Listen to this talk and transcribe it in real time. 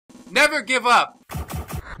Never give up!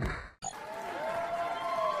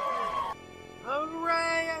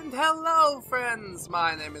 Hooray and hello, friends!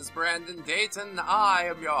 My name is Brandon Dayton. I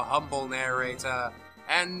am your humble narrator.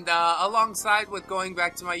 And, alongside with going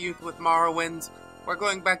back to my youth with Morrowind, we're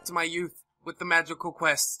going back to my youth with the Magical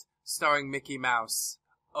Quest, starring Mickey Mouse.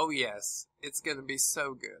 Oh yes, it's gonna be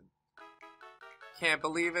so good. Can't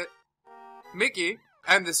believe it. Mickey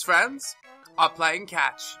and his friends are playing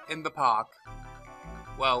catch in the park.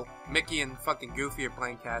 Well, Mickey and fucking Goofy are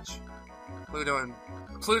playing catch.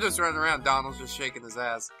 Pluto's running around, Donald's just shaking his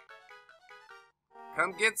ass.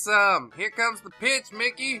 Come get some. Here comes the pitch,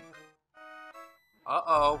 Mickey.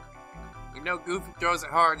 Uh-oh. You know Goofy throws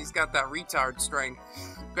it hard. He's got that retard strength.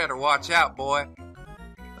 You better watch out, boy.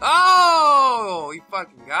 Oh! He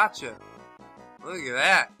fucking gotcha. Look at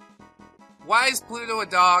that. Why is Pluto a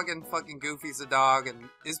dog and fucking Goofy's a dog? And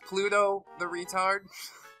is Pluto the retard?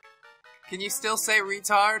 Can you still say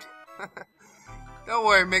retard? Don't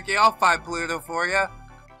worry, Mickey. I'll find Pluto for you.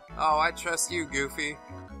 Oh, I trust you, Goofy.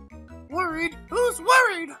 Worried? Who's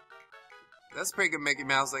worried? That's pretty good Mickey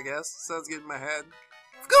Mouse, I guess. Sounds good in my head.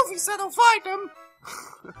 If Goofy said he'll find him,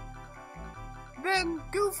 then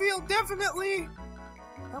Goofy'll definitely...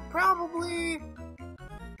 He'll probably...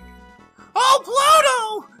 Oh,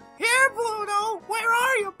 Pluto! Here, Pluto! Where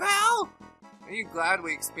are you, pal? Are you glad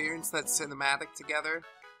we experienced that cinematic together?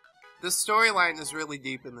 The storyline is really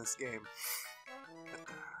deep in this game.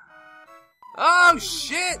 Oh,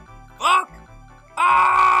 shit! Fuck!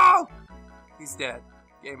 Oh! He's dead.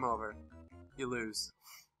 Game over. You lose.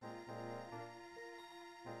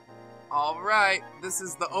 Alright, this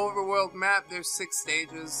is the overworld map. There's 6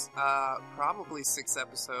 stages. Probably 6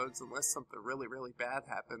 episodes, unless something really, really bad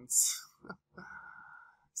happens.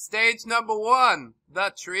 Stage number 1,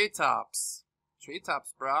 the treetops.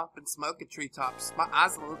 Treetops, bro. Been smoking treetops. My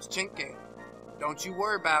eyes a little chinky. Don't you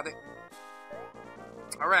worry about it.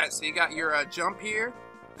 Alright, so you got your jump here,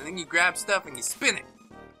 and then you grab stuff and you spin it.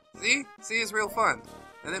 See? See, it's real fun.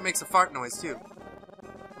 And it makes a fart noise, too.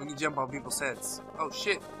 When you jump on people's heads. Oh,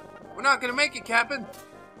 shit. We're not gonna make it, Captain.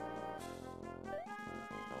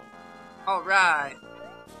 Alright.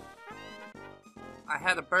 I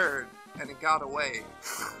had a bird, and it got away.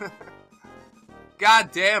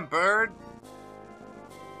 Goddamn bird.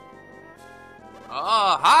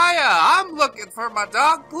 Oh, hiya! I'm looking for my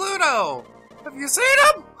dog Pluto! Have you seen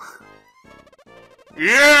him?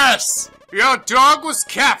 Yes! Your dog was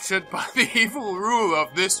captured by the evil ruler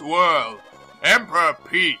of this world, Emperor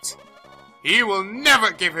Pete. He will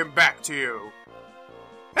never give him back to you.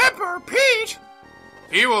 Emperor Pete?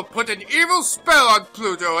 He will put an evil spell on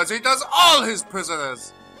Pluto as he does all his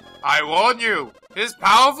prisoners. I warn you, his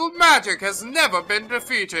powerful magic has never been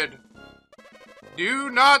defeated. Do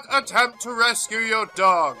not attempt to rescue your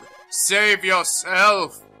dog. Save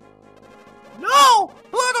yourself. No!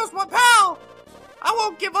 Pluto's my pal! I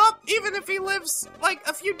won't give up, even if he lives, like,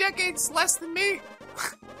 a few decades less than me.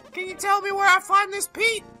 Can you tell me where I find this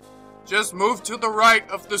Pete? Just move to the right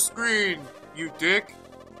of the screen, you dick.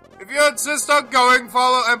 If you insist on going,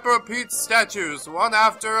 follow Emperor Pete's statues, one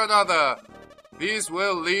after another. These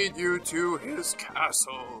will lead you to his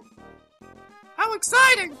castle. How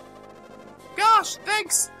exciting! Gosh,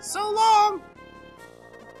 thanks so long!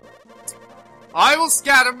 I will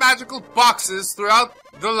scatter magical boxes throughout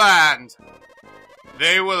the land.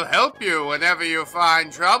 They will help you whenever you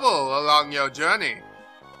find trouble along your journey.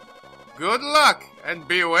 Good luck, and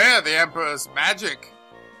beware the Emperor's magic.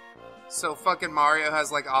 So fucking Mario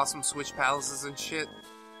has like awesome Switch palaces and shit.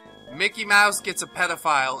 Mickey Mouse gets a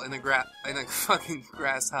pedophile in a fucking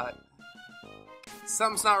grass hut.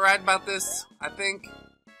 Something's not right about this, I think.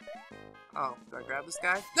 Oh, do I grab this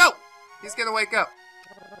guy? No! He's gonna wake up.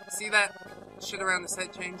 See that shit around his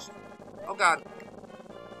head changed? Oh god.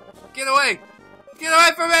 Get away! Get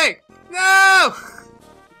away from me! No!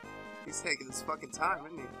 He's taking his fucking time,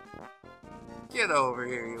 isn't he? Get over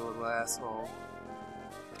here, you little asshole.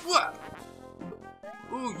 What?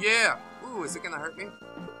 Ooh, yeah. Ooh, is it gonna hurt me?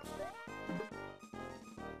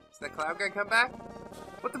 Does that cloud guy come back?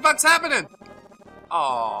 What the fuck's happening?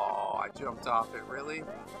 Oh, I jumped off it, really?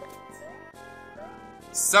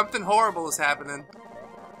 Something horrible is happening.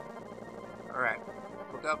 Alright,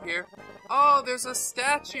 look up here. Oh, there's a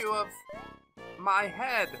statue of my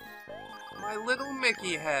head. My little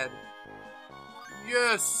Mickey head.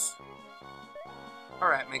 Yes!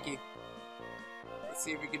 Alright, Mickey. Let's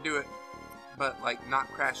see if you can do it. But, like, not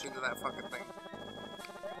crash into that fucking thing.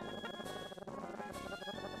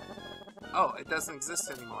 Oh, it doesn't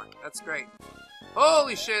exist anymore. That's great.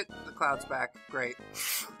 Holy shit! The cloud's back. Great.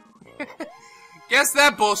 Guess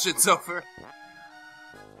that bullshit's over.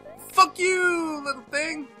 Fuck you, little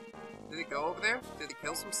thing! Did it go over there? Did it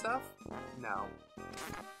kill some stuff? No.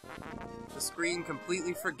 The screen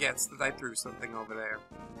completely forgets that I threw something over there.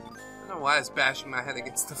 I don't know why I was bashing my head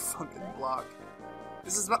against the fucking block.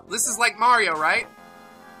 This is like Mario, right?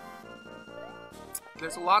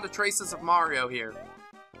 There's a lot of traces of Mario here.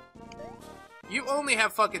 You only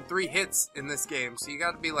have fucking 3 hits in this game, so you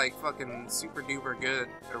gotta be like fucking super duper good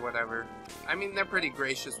or whatever. I mean, they're pretty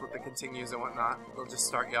gracious with the continues and whatnot. They'll just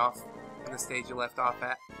start you off in the stage you left off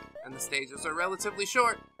at. And the stages are relatively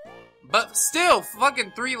short. But still,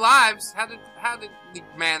 fucking 3 lives. How did we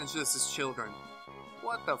manage this as children?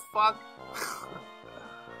 What the fuck?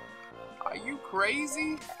 Are you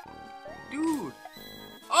crazy? Dude.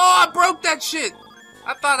 Oh, I broke that shit!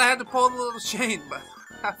 I thought I had to pull the little chain, but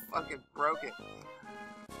I fucking broke it.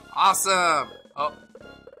 Awesome! Oh.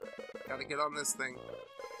 Gotta get on this thing.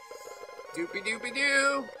 Doopy doopy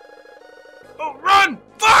doo! Oh, run!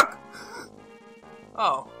 Fuck!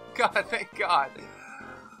 Oh, God, thank God.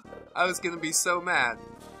 I was gonna be so mad.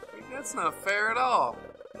 Like, that's not fair at all.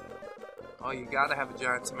 Oh, you gotta have a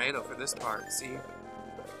giant tomato for this part, see?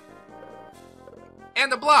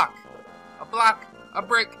 And a block! A block, a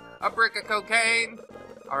brick of cocaine.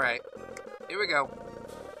 Alright, here we go.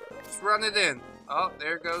 Just run it in. Oh,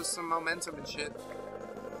 there goes some momentum and shit.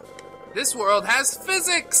 This world has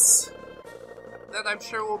physics! That I'm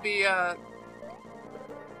sure will be,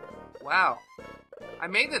 Wow. I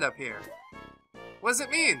made it up here. What does it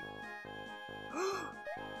mean?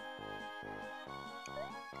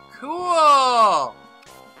 Cool!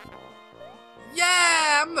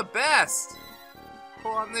 Yeah, I'm the best!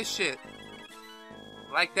 Pull on this shit.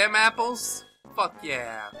 Like them apples? Fuck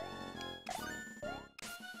yeah.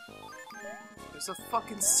 There's a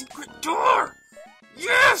fucking secret door!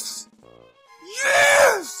 Yes!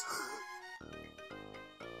 Yes!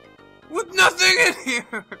 With nothing in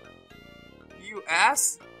here! You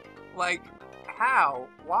ass? Like, how?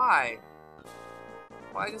 Why?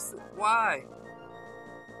 Why?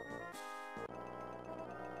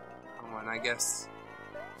 Come on, I guess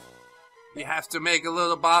you have to make a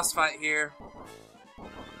little boss fight here.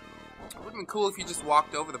 It would've been cool if you just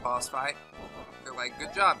walked over the boss fight. They're like,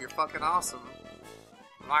 good job, you're fucking awesome.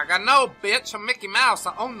 I'm like, I know, bitch, I'm Mickey Mouse,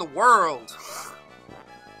 I own the world.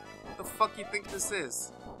 What the fuck you think this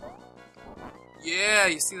is? Yeah,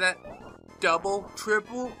 you see that? Double,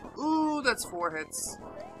 triple, ooh, that's 4 hits.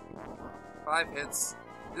 5 hits.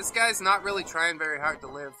 This guy's not really trying very hard to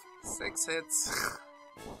live. 6 hits.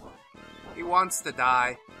 He wants to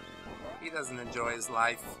die. He doesn't enjoy his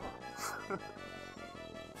life.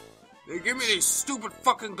 They give me these stupid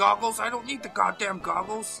fucking goggles. I don't need the goddamn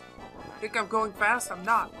goggles. Think I'm going fast? I'm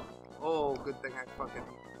not. Oh, good thing I fucking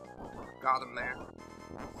got him there.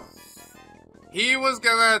 He was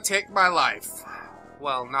gonna take my life.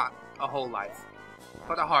 Well, not a whole life,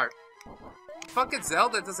 but a heart. Fucking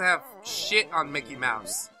Zelda doesn't have shit on Mickey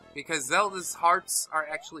Mouse, because Zelda's hearts are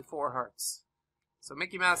actually 4 hearts. So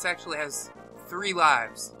Mickey Mouse actually has 3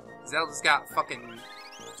 lives. Zelda's got fucking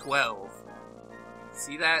 12.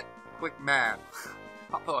 See that? Quick math.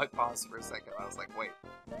 Although I paused for a second, I was like, wait.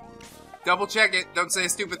 Double check it, don't say a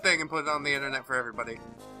stupid thing and put it on the internet for everybody.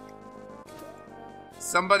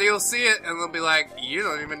 Somebody will see it and they'll be like, you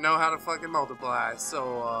don't even know how to fucking multiply,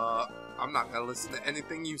 so, I'm not gonna listen to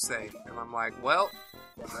anything you say. And I'm like, well,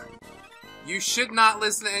 you should not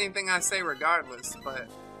listen to anything I say regardless, but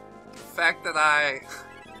the fact that I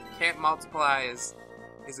can't multiply is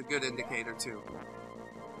a good indicator too.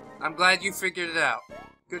 I'm glad you figured it out.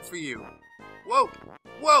 Good for you. Whoa!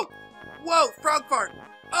 Whoa! Whoa! Frog fart!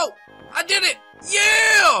 Oh! I did it!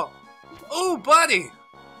 Yeah! Oh, buddy!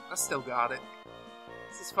 I still got it.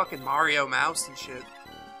 This is fucking Mario Mouse and shit.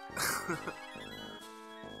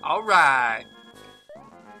 Alright.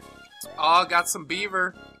 Oh, got some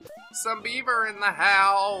beaver. Some beaver in the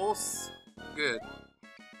house. Good.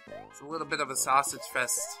 It's a little bit of a sausage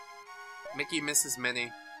fest. Mickey misses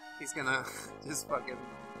Minnie. He's gonna just fucking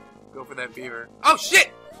go for that beaver. Oh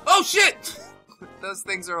shit! Oh shit! Those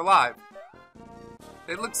things are alive.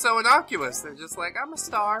 They look so innocuous. They're just like, I'm a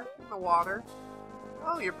star in the water.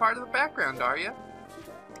 Oh, you're part of the background, are you?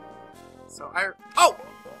 So oh!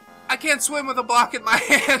 I can't swim with a block in my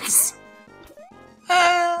hands!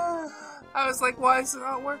 I was like, why is it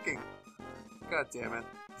not working? God damn it.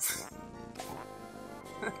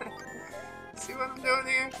 See what I'm doing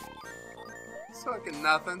here? It's fucking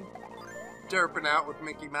nothing. Derping out with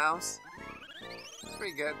Mickey Mouse. It's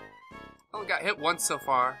pretty good. I only got hit once so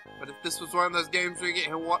far, but if this was one of those games where you get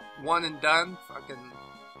hit one and done, fucking,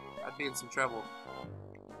 I'd be in some trouble.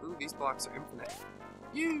 Ooh, these blocks are infinite.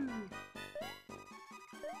 You.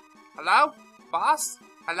 Hello? Boss?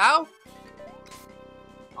 Hello?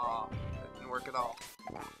 Aw. work at all.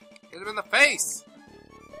 Hit him in the face!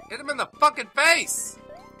 Hit him in the fucking face!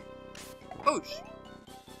 Boosh!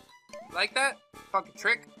 Like that? Fucking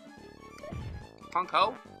trick? Punk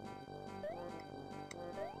ho?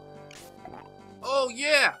 Oh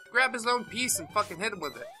yeah! Grab his own piece and fucking hit him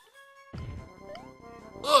with it.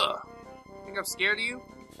 Ugh! Think I'm scared of you?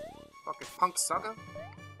 Fucking punk sucker?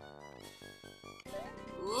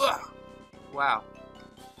 Ugh! Wow.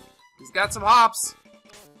 He's got some hops.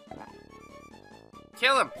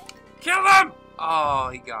 Kill him! Kill him! Oh,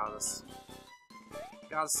 he got us.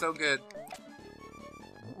 Got us so good.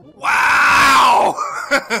 Wow!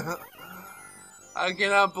 I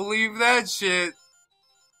cannot believe that shit.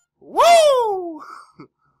 Woo!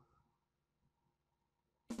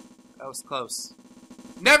 That was close.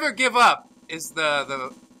 Never give up is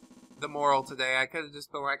the moral today. I could have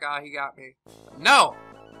just been like, ah, he got me. No!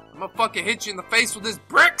 I'm gonna fucking hit you in the face with this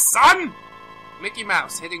brick, son! Mickey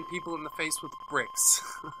Mouse hitting people in the face with bricks.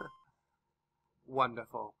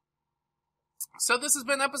 Wonderful. So this has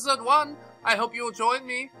been episode 1. I hope you'll join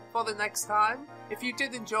me for the next time. If you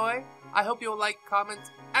did enjoy, I hope you'll like, comment,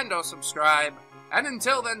 and or subscribe. And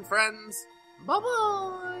until then, friends,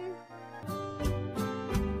 bye-bye!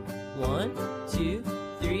 1, 2,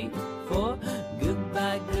 3, 4.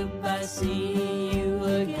 Goodbye, goodbye, see you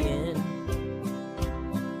again.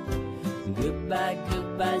 Goodbye,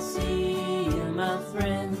 goodbye, see you, my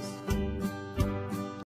friend.